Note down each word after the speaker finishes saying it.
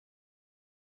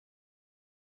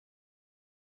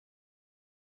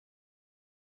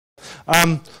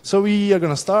So we are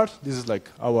going to start. This is like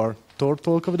our third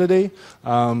talk of the day.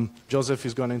 Joseph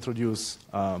is going to introduce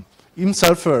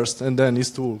himself first, and then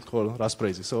his tool called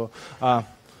RustPräzi. So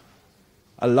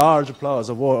a large applause,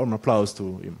 a warm applause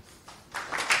to him.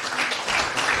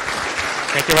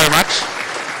 Thank you very much.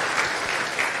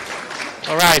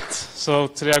 All right, so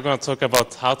today I'm going to talk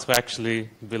about how to actually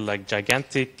build like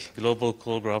gigantic global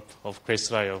call graph of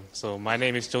crave.io. So my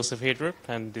name is Joseph Hejderup,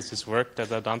 and this is work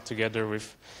that I've done together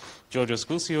with Georgios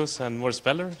Gousios and Morris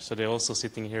Beller. So they're also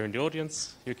sitting here in the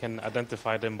audience. You can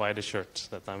identify them by the shirt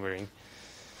that I'm wearing.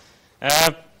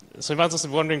 So you might also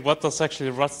be wondering, what does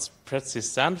actually RustPräzi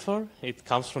stand for? It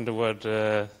comes from the word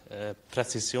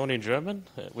Präzision in German,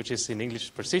 which is in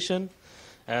English precision.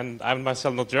 And I'm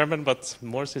myself not German, but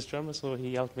Morris is German, so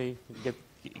he helped me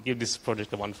give this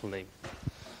project a wonderful name.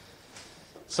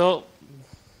 So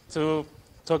to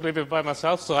talk a little bit about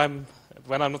myself, so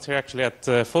when I'm not here actually at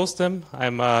FOSDEM,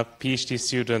 I'm a PhD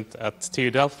student at TU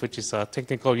Delft, which is a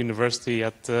technical university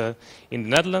in the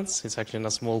Netherlands. It's actually in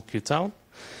a small Q town.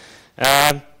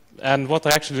 And what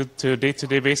I actually do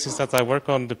day-to-day basis is that I work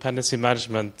on dependency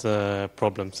management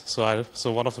problems.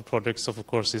 So one of the projects, of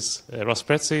course, is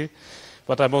RustPräzi,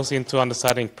 but I'm also into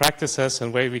understanding practices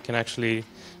and way we can actually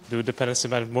do dependency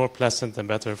management more pleasant and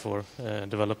better for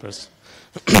developers.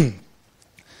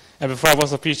 And before I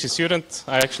was a PhD student,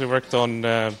 I actually worked on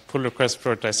pull request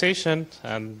prioritization,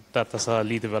 and that as a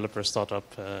lead developer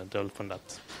startup developed on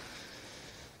that.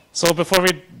 So before we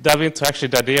delve into actually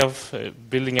the idea of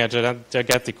building a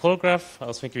gigantic call graph, I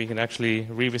was thinking we can actually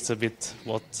revisit a bit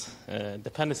what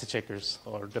dependency checkers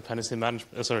or dependency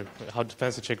management, how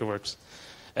dependency checker works.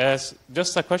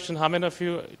 Just a question, how many of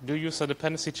you do use a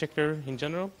dependency checker in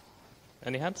general?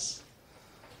 Any hands?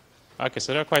 Okay,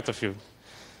 so there are quite a few.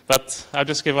 But I'll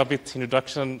just give a bit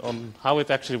introduction on how it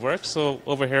actually works. So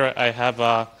over here I have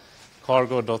a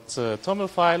cargo.toml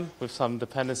file with some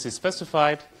dependencies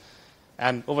specified.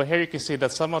 And over here you can see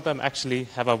that some of them actually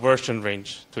have a version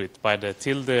range to it by the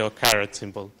tilde or caret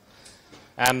symbol.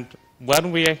 And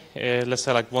when we, let's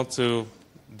say, like want to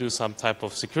do some type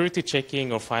of security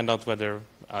checking or find out whether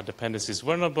a dependency is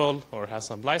vulnerable or has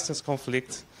some license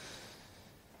conflict,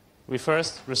 we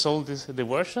first resolve the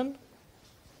version.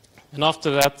 And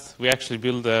after that, we actually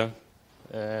build a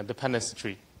dependency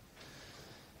tree.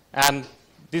 And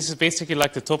this is basically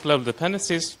like the top-level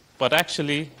dependencies, but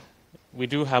actually, we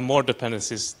do have more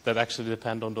dependencies that actually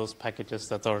depend on those packages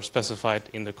that are specified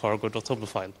in the cargo.toml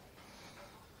file.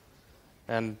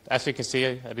 And as you can see,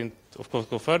 I didn't, of course,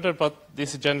 go further, but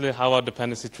this is generally how our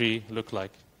dependency tree looks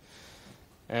like.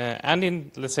 And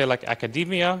in, let's say, like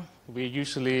academia, we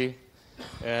usually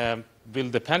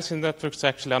build dependency networks to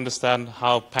actually understand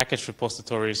how package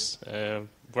repositories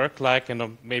work like,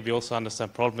 and maybe also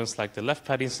understand problems like the left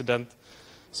pad incident.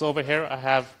 So over here, I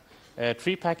have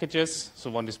 3 packages. So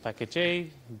one is package A,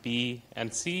 B,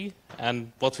 and C.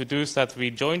 And what we do is that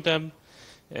we join them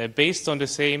based on the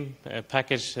same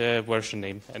package version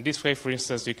name. And this way, for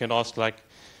instance, you can ask, like,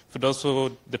 for those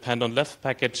who depend on left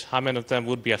package, how many of them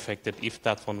would be affected if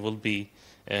that one will be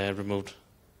removed?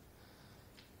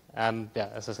 And yeah,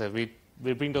 as I said,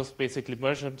 we bring those basically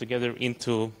merge them together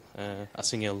into a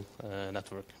single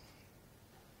network.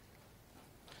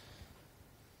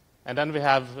 And then we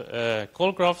have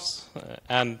call graphs,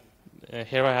 and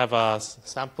here I have a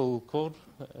sample code,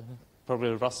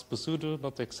 probably Rust Busudo,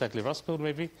 not exactly Rust code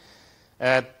maybe,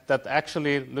 that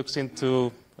actually looks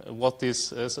into what is,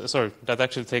 that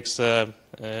actually takes,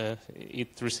 it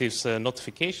receives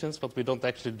notifications, but we don't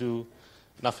actually do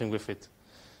nothing with it.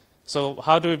 So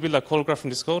how do we build a call graph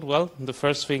in this code? Well, the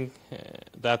first thing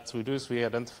that we do is we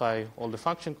identify all the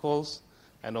function calls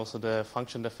and also the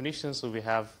function definitions. So we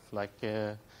have like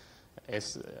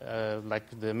like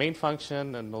the main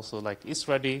function and also like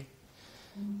isReady.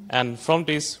 And from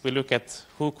this, we look at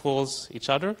who calls each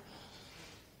other.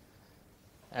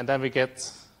 And then we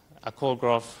get a call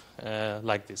graph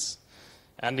like this.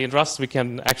 And in Rust, we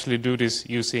can actually do this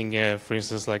using, for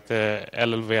instance, like the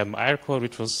LLVM IR code,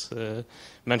 which was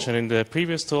mentioned in the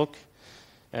previous talk.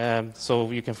 So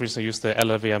you can, for instance, use the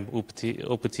LLVM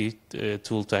OPT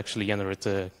tool to actually generate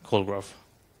a call graph.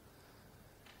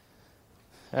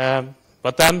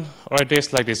 But then our idea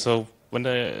is like this. So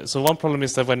one problem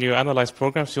is that when you analyze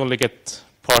programs, you only get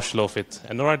partial of it.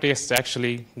 And our idea is to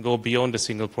actually go beyond the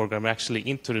single program, actually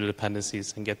into the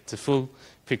dependencies and get the full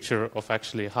picture of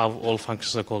actually how all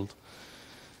functions are called.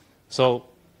 So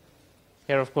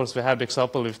here, of course, we have the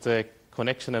example with the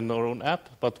connection and our own app,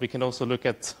 but we can also look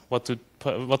at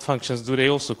what functions do they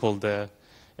also call the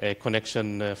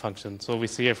connection function. So we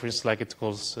see here, for instance, like it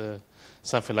calls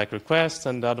something like request,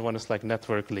 and the other one is like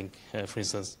network link, for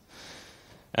instance.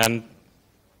 And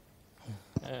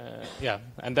yeah,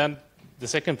 and then the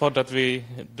second part that we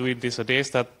do in this idea is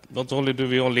that not only do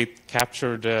we only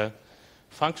capture the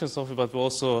functions of it, but we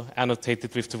also annotate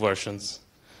it with the versions.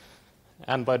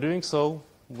 And by doing so,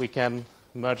 we can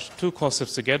merge two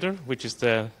concepts together, which is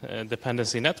the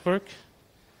dependency network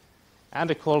and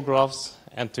the call graphs,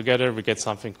 and together we get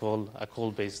something called a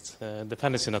call-based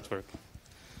dependency network.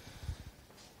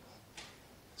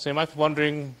 So you might be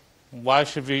wondering, why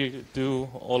should we do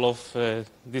all of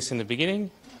this in the beginning?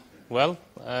 Well,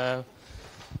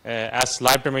 as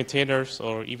library maintainers,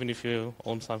 or even if you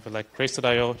own something like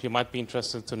crave.io, you might be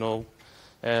interested to know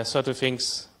certain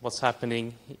things, what's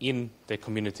happening in the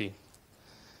community.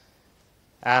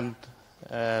 And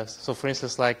so, for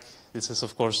instance, like this is,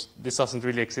 of course, this doesn't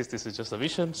really exist. This is just a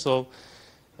vision. So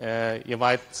you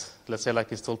might, let's say,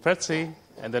 like install Prezi,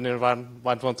 and then you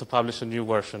might want to publish a new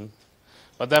version.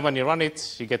 But then when you run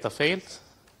it, you get a failed.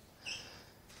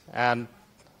 And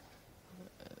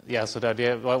yeah, so the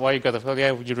idea, why you got a failed,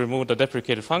 yeah, you remove the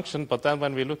deprecated function. But then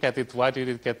when we look at it, why did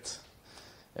it get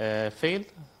failed?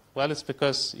 Well, it's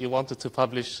because you wanted to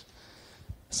publish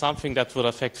something that would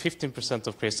affect 15%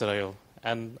 of crave.io.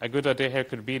 And a good idea here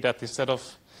could be that instead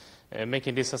of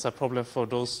making this as a problem for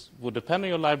those who depend on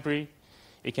your library,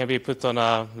 it can be put on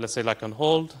a, let's say, like on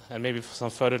hold, and maybe some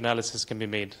further analysis can be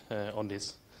made on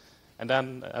this. And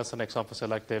then, as an example, so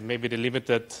like maybe the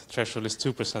limited threshold is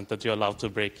 2% that you're allowed to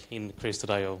break in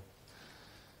crave.io.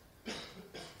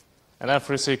 And then,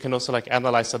 for instance, you can also like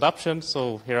analyze adoption.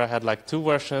 So here I had like two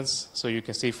versions. So you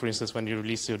can see, for instance, when you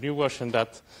release your new version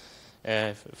that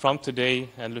from today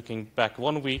and looking back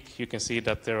 1 week, you can see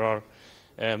that there are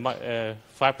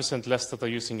 5% less that are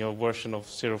using your version of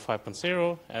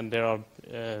 0.5.0, and there are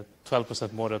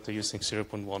 12% more that are using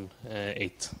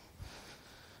 0.18.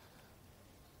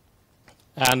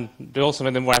 And there are also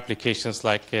many more applications,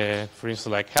 like, for instance,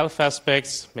 like health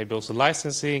aspects, maybe also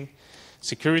licensing,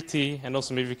 security, and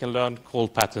also maybe we can learn call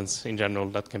patterns in general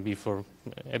that can be for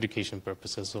education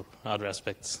purposes or other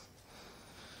aspects.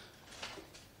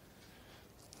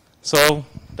 So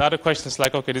the other question is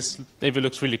like, okay, this maybe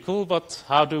looks really cool, but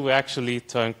how do we actually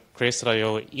turn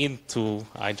crave.io into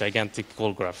a gigantic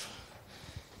call graph?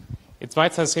 It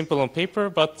might sound simple on paper,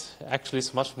 but actually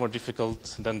it's much more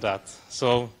difficult than that.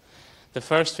 So the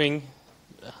first thing,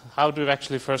 how do we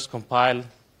actually first compile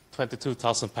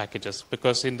 22,000 packages?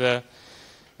 Because in the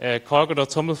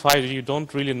cargo.toml file, you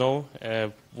don't really know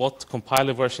what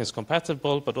compiler version is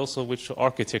compatible, but also which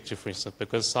architecture, for instance,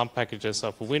 because some packages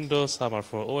are for Windows, some are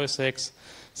for OS X,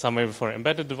 some are for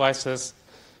embedded devices.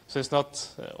 So it's not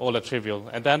all that trivial.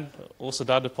 And then also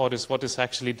the other part is what is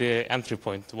actually the entry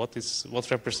point?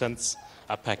 What represents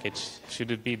a package?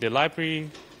 Should it be the library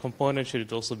component? Should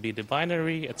it also be the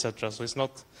binary, etc.? So it's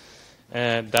not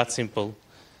that simple.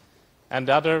 And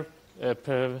the other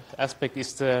aspect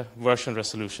is the version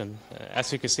resolution.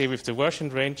 As you can see with the version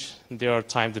range, they are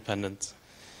time dependent.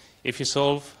 If you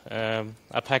solve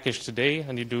a package today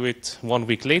and you do it 1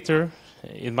 week later,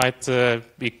 it might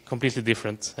be completely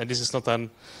different. And this is not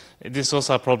this is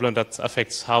also a problem that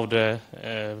affects how the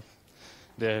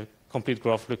complete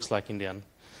graph looks like in the end.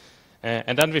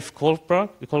 And then with call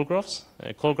graphs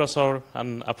are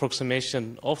an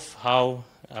approximation of how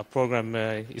a program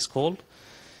is called.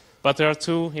 But there are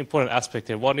two important aspects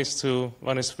here. One is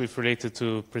related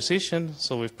to precision.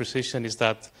 So with precision is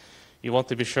that you want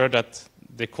to be sure that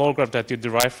the call graph that you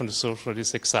derive from the source code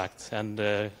is exact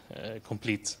and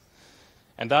complete.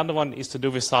 And the other one is to do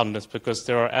with soundness, because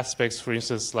there are aspects, for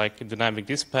instance, like dynamic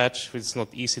dispatch, which is not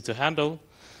easy to handle.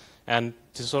 And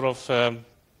to sort of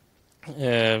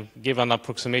give an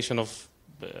approximation of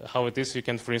how it is, you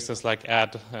can, for instance, like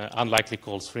add unlikely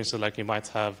calls. For instance, like you might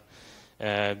have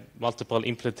multiple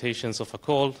implementations of a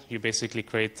call. You basically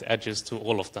create edges to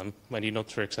all of them when you're not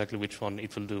sure exactly which one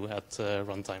it will do at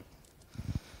runtime.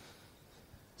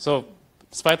 So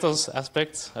despite those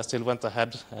aspects, I still went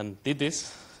ahead and did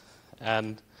this.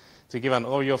 And to give an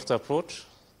overview of the approach,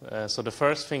 so the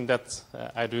first thing that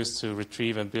I do is to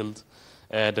retrieve and build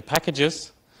the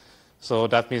packages. So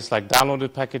that means like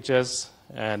downloaded packages,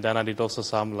 and then I did also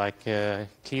some like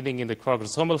cleaning in the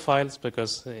cargo.toml files,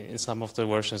 because in some of the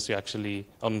versions you actually,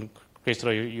 on crave.io,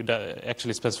 you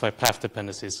actually specify path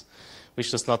dependencies,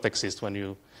 which does not exist when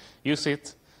you use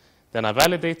it. Then I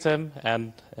validate them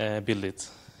and build it.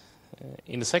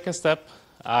 In the second step,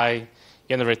 I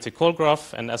generate the call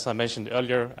graph, and as I mentioned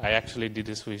earlier, I actually did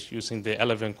this with using the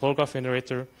 11 call graph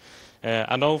generator.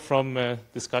 I know from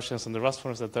discussions on the Rust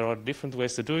forums that there are different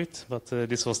ways to do it, but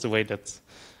this was the way that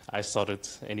I started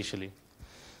initially.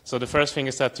 So the first thing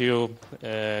is that you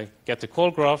get the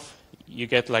call graph. You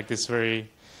get like this very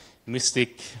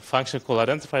mystic function called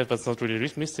identifiers, but it's not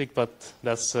really mystic, but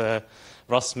that's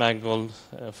Rust mangled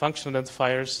function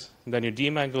identifiers. And then you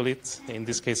demangle it. In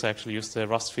this case, I actually used the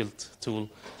Rust field tool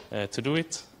to do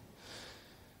it.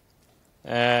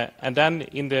 And then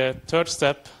in the third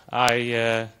step,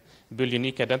 I build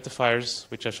unique identifiers,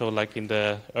 which I showed like in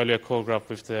the earlier code graph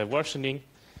with the versioning.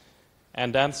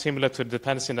 And then, similar to the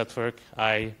dependency network,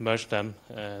 I merge them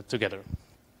together.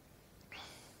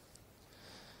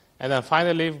 And then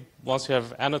finally, once you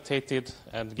have annotated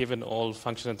and given all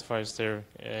function identifiers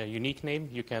their unique name,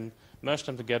 you can merge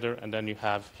them together, and then you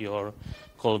have your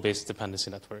call-based dependency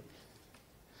network.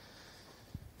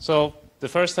 So the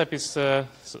first step is,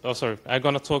 I'm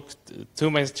going to talk two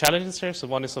main challenges here. So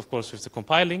one is, of course, with the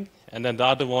compiling, and then the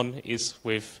other one is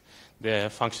with the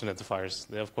function identifiers.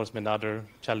 There are, of course, many other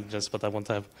challenges, but I won't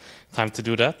have time to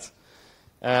do that.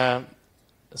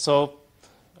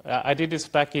 I did this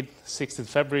back in 16th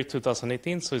February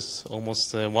 2018, so it's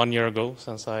almost 1 year ago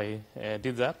since I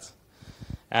did that.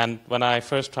 And when I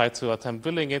first tried to attempt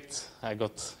building it, I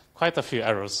got quite a few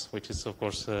errors, which is, of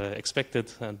course,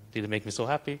 expected and didn't make me so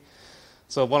happy.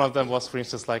 So one of them was, for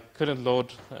instance, like couldn't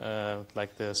load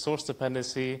like the source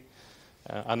dependency.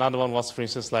 Another one was, for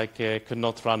instance, like could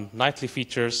not run nightly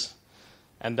features.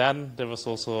 And then there was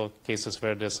also cases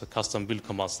where there's a custom build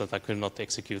commands that I could not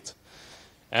execute.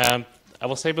 I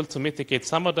was able to mitigate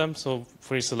some of them. So,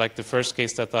 for instance, like the first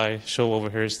case that I show over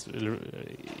here is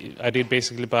I did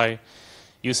basically by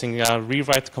using a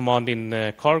rewrite command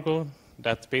in Cargo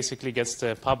that basically gets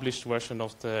the published version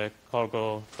of the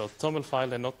cargo.toml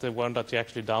file and not the one that you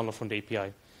actually download from the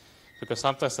API. Because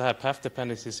sometimes they have path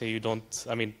dependencies so you don't,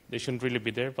 I mean, they shouldn't really be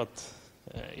there, but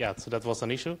yeah, so that was an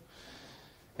issue.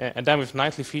 And then with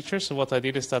nightly features, so what I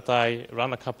did is that I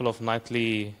ran a couple of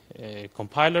nightly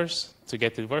compilers to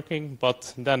get it working,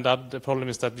 but then the problem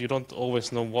is that you don't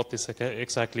always know what is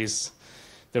exactly is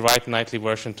the right nightly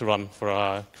version to run for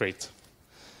a crate.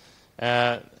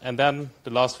 And then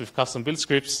the last with custom build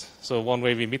scripts. So one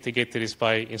way we mitigated is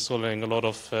by installing a lot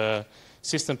of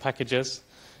system packages.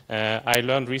 I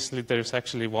learned recently there is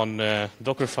actually one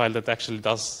Docker file that actually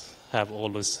does have all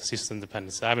this system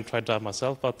dependency. I haven't tried that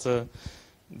myself, but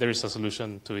there is a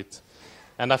solution to it.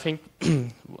 And I think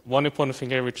one important thing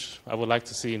here which I would like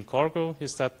to see in Cargo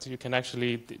is that you can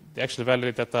actually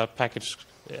validate that the package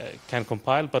can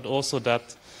compile, but also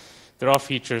that there are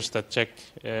features that check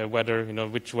whether,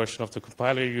 which version of the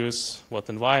compiler you use, what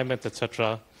environment,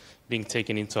 etc., being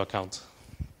taken into account.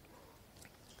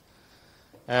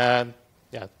 And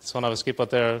yeah, this one I will skip, but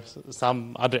there are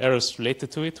some other errors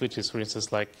related to it, which is, for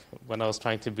instance, like when I was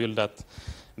trying to build that,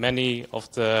 many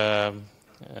of the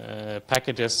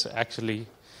packages actually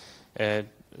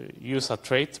use a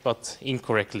trait, but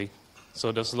incorrectly.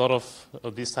 So there's a lot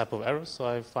of these type of errors, so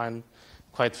I find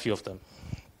quite a few of them.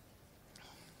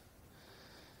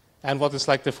 And what is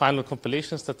like the final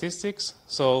compilation statistics?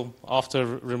 So after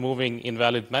removing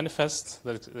invalid manifests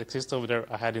that exist over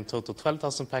there, I had in total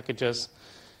 12,000 packages,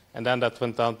 and then that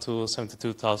went down to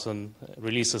 72,000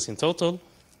 releases in total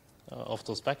of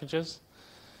those packages.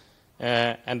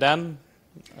 And then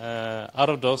out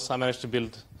of those, I managed to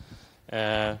build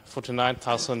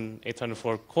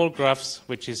 49,804 call graphs,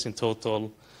 which is in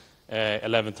total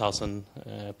 11,000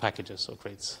 packages or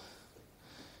crates.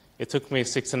 It took me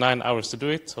 69 hours to do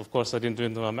it. Of course, I didn't do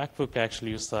it on my MacBook. I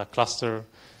actually used a cluster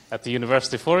at the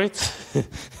university for it.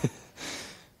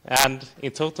 And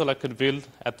in total, I could build,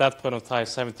 at that point of time,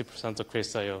 70% of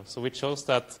Crazy.io. So which shows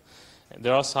that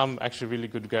there are some actually really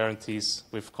good guarantees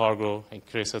with Cargo and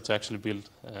Crazy to actually build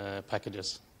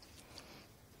packages.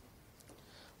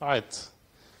 All right.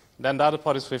 Then the other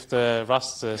part is with the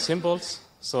Rust symbols.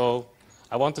 So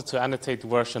I wanted to annotate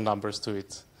version numbers to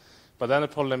it. But then the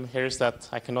problem here is that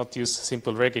I cannot use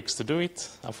simple regex to do it,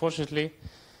 unfortunately.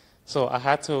 So I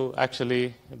had to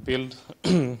actually build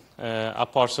a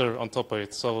parser on top of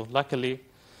it. So luckily,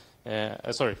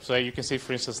 so you can see,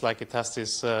 for instance, like it has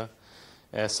this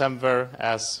semver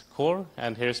as core,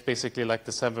 and here's basically like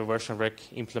the semver version rec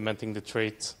implementing the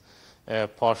trait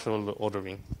partial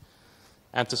ordering.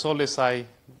 And to solve this, I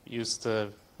used,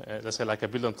 let's say, like a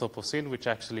build on top of Sin, which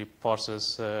actually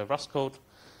parses Rust code,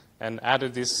 and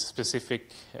added this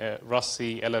specific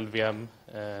Rust-C LLVM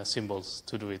symbols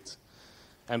to do it.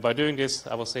 And by doing this,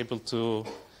 I was able to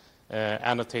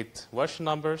annotate version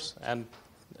numbers. And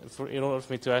in order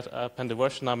for me to append the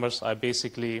version numbers, I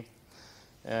basically,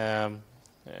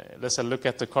 let's say, look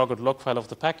at the cargo log file of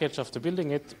the package after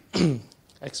building it,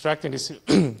 extracting this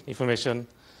information,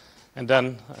 and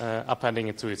then appending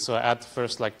it to it. So I add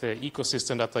first like the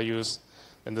ecosystem that I use,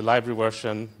 then the library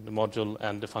version, the module,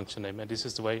 and the function name. And this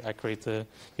is the way I create a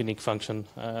unique function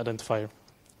identifier.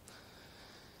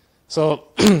 So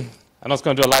I'm not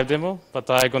going to do a live demo, but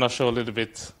I'm going to show a little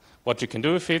bit what you can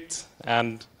do with it.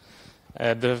 And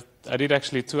I did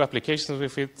actually 2 applications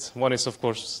with it. One is, of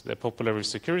course, the popular with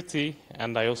security,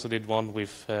 and I also did one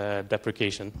with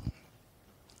deprecation.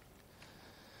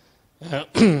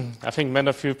 I think many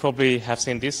of you probably have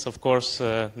seen this, of course,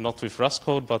 not with Rust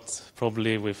code, but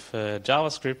probably with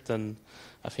JavaScript, and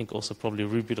I think also probably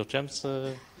Ruby.gems,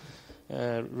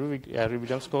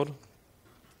 Ruby.gems code.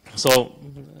 So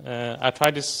I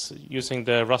tried this using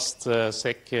the Rust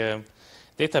sec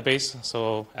database.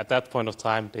 So at that point of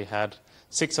time, they had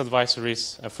 6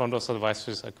 advisories, and from those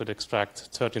advisories, I could extract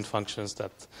 13 functions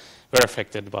that were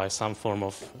affected by some form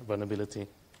of vulnerability.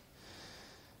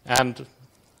 And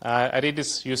I did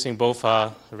this using both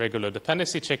a regular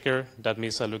dependency checker. That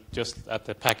means I looked just at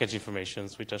the package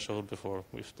informations, which I showed before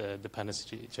with the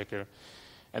dependency checker.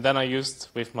 And then I used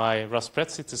with my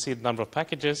RustPräzi to see the number of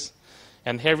packages.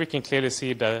 And here we can clearly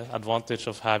see the advantage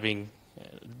of having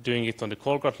doing it on the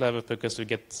call graph level, because we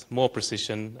get more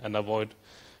precision and avoid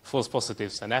false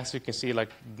positives. And as you can see,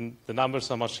 like the numbers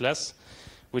are much less,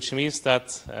 which means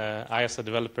that I, as a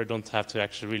developer, don't have to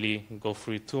actually really go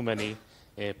through too many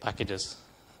packages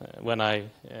when I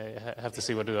have to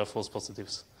see whether there are false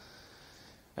positives.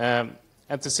 And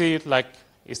to see, like,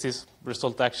 is this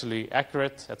result actually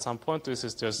accurate at some point? This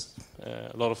is just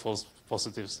a lot of false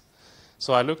positives.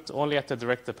 So I looked only at the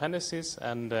direct dependencies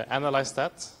and analyzed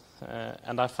that.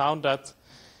 And I found that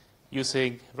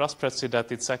using RustPräzi,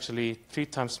 that it's actually 3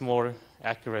 times more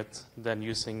accurate than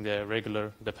using the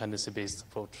regular dependency-based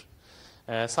approach.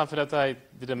 Something that I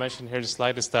didn't mention here in the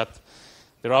slide is that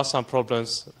there are some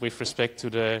problems with respect to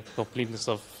the completeness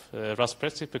of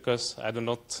RustPräzi, because I do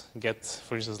not get,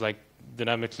 for instance, like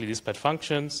dynamically dispatched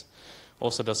functions.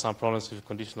 Also, there's some problems with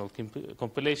conditional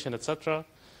compilation, etc.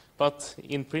 But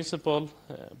in principle,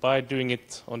 by doing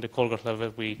it on the call graph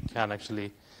level, we can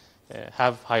actually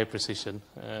have higher precision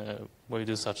when we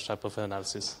do such type of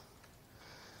analysis.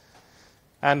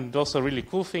 And also a really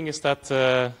cool thing is that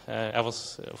I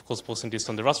was, of course, posting this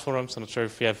on the Rust forums. I'm not sure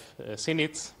if you have seen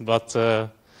it, but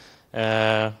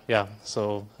yeah,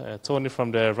 so Tony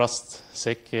from the Rust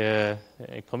sec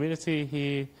community,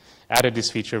 he added this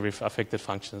feature with affected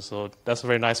functions. So that's a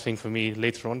very nice thing for me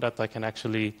later on, that I can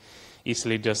actually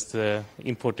easily just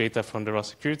import data from the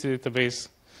Rust security database,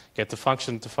 get the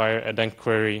function to fire, and then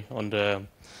query on the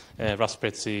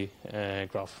RustPräzi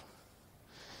graph.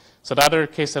 So the other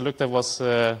case I looked at was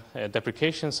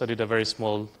deprecation. So I did a very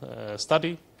small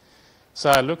study. So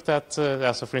I looked at,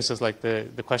 so for instance, like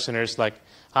the questionnaire is like,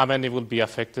 how many will be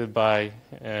affected by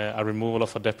a removal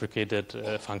of a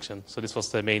deprecated function? So this was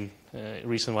the main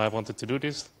reason why I wanted to do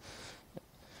this.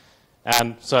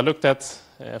 And so I looked at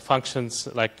functions,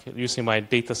 like using my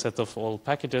data set of all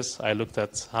packages. I looked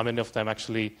at how many of them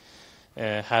actually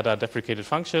had a deprecated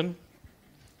function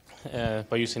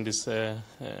by using this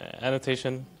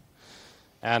annotation.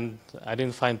 And I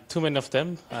didn't find too many of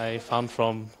them. I found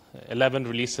from 11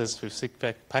 releases with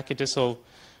 6 packages. So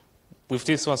with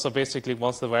these ones, so basically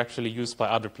ones that were actually used by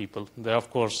other people. There are, of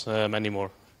course, many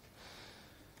more.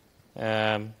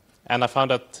 And I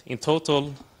found that in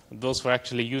total, those were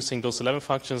actually using those 11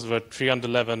 functions were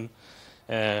 311,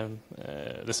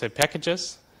 let's say,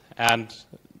 packages. And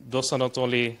those are not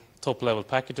only top-level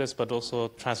packages, but also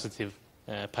transitive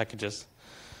packages.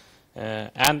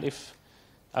 And if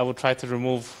I would try to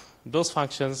remove those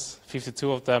functions,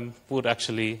 52 of them would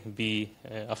actually be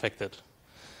affected.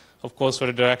 Of course,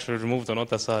 whether they're actually removed or not,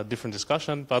 that's a different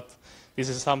discussion, but this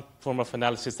is some form of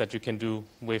analysis that you can do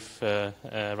with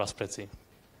RustPräzi.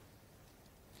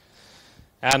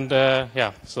 And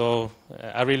yeah, so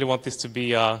I really want this to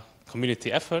be a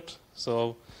community effort.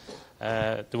 So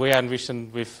the way I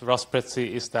envision with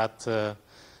RustPräzi is that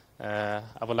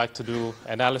I would like to do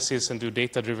analysis and do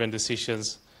data-driven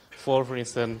decisions for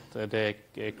instance, the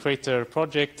Crater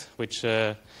project, which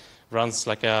runs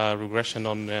like a regression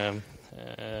on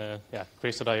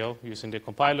Crater.io using the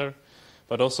compiler,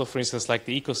 but also, for instance, like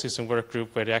the ecosystem work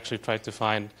group, where they actually try to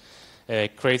find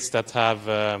crates that have,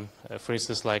 for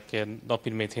instance, like not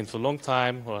been maintained for a long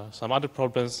time, or some other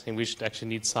problems in which they actually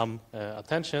need some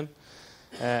attention,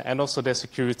 and also the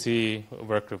security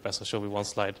work group, as I showed with one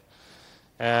slide.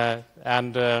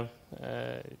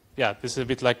 Yeah, this is a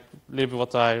bit like a little bit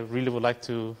what I really would like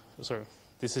to, sorry,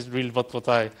 this is really what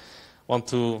I want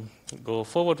to go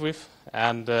forward with.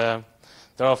 And there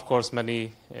are, of course,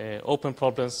 many open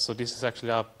problems. So this is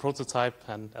actually a prototype.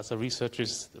 And as a researcher,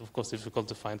 it's, of course, difficult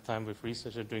to find time with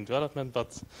researchers doing development.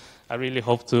 But I really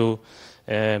hope to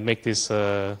make this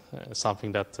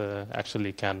something that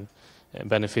actually can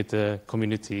benefit the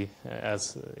community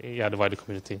as, the wider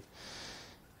community.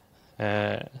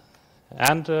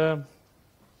 And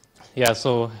yeah,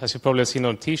 so as you probably have seen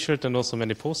on T-shirt and also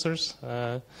many posters,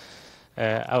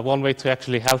 one way to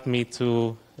actually help me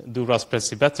to do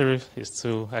RustPräzi better is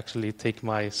to actually take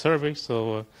my survey.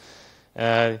 So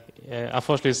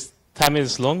unfortunately, it's 10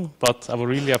 minutes long, but I would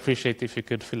really appreciate if you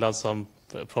could fill out some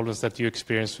problems that you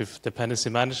experience with dependency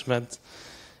management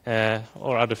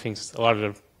or other things, or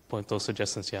other point or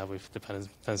suggestions you have with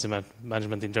dependency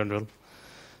management in general.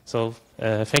 So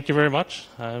thank you very much.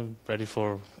 I'm ready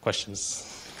for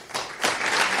questions.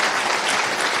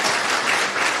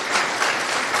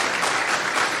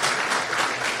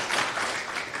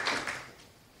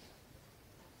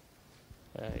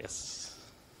 Yes.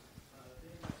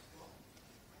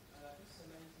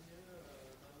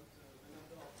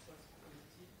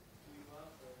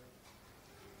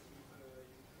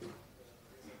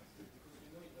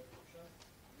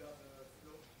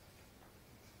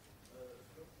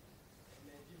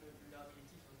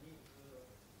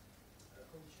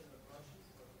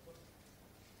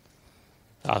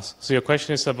 So your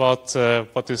question is about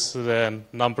what is the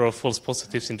number of false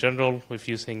positives in general with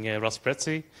using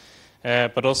RustPräzi,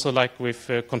 but also like with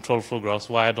control flow graphs,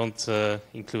 why I don't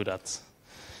include that.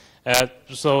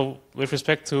 So with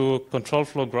respect to control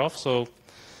flow graph, so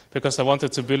because I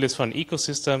wanted to build this for an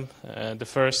ecosystem, the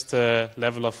first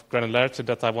level of granularity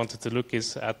that I wanted to look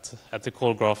is at the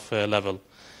call graph level.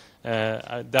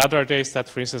 The other idea is that,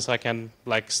 for instance, I can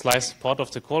like slice part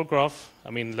of the call graph. I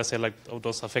mean, let's say like of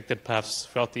those affected paths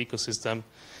throughout the ecosystem,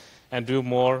 and do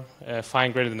more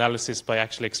fine-grained analysis by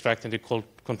actually extracting the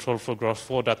control flow graph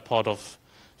for that part of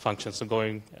function, so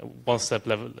going one step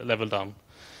level down.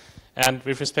 And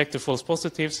with respect to false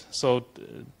positives, so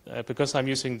because I'm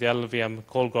using the LLVM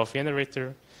call graph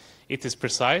generator, it is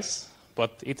precise,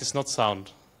 but it is not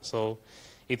sound. So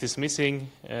it is missing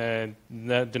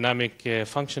dynamic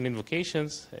function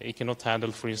invocations. It cannot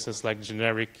handle, for instance, like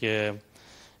generic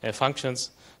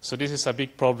functions. So this is a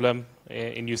big problem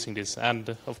in using this. And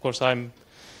of course, I'm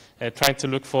trying to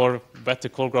look for better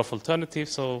call graph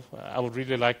alternatives. So I would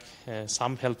really like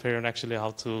some help here on actually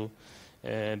how to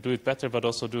do it better, but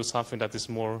also do something that is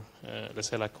more, let's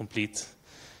say, like complete.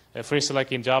 For instance,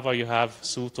 like in Java, you have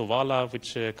Suit or Vala,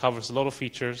 which covers a lot of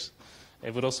features.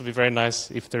 It would also be very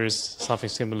nice if there is something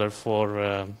similar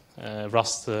for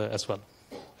Rust as well.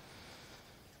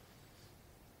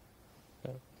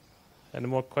 Any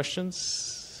more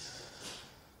questions?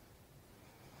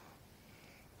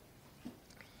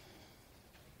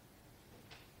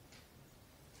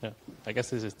 Yeah, I guess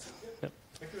this is it. Yeah.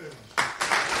 Thank you very much.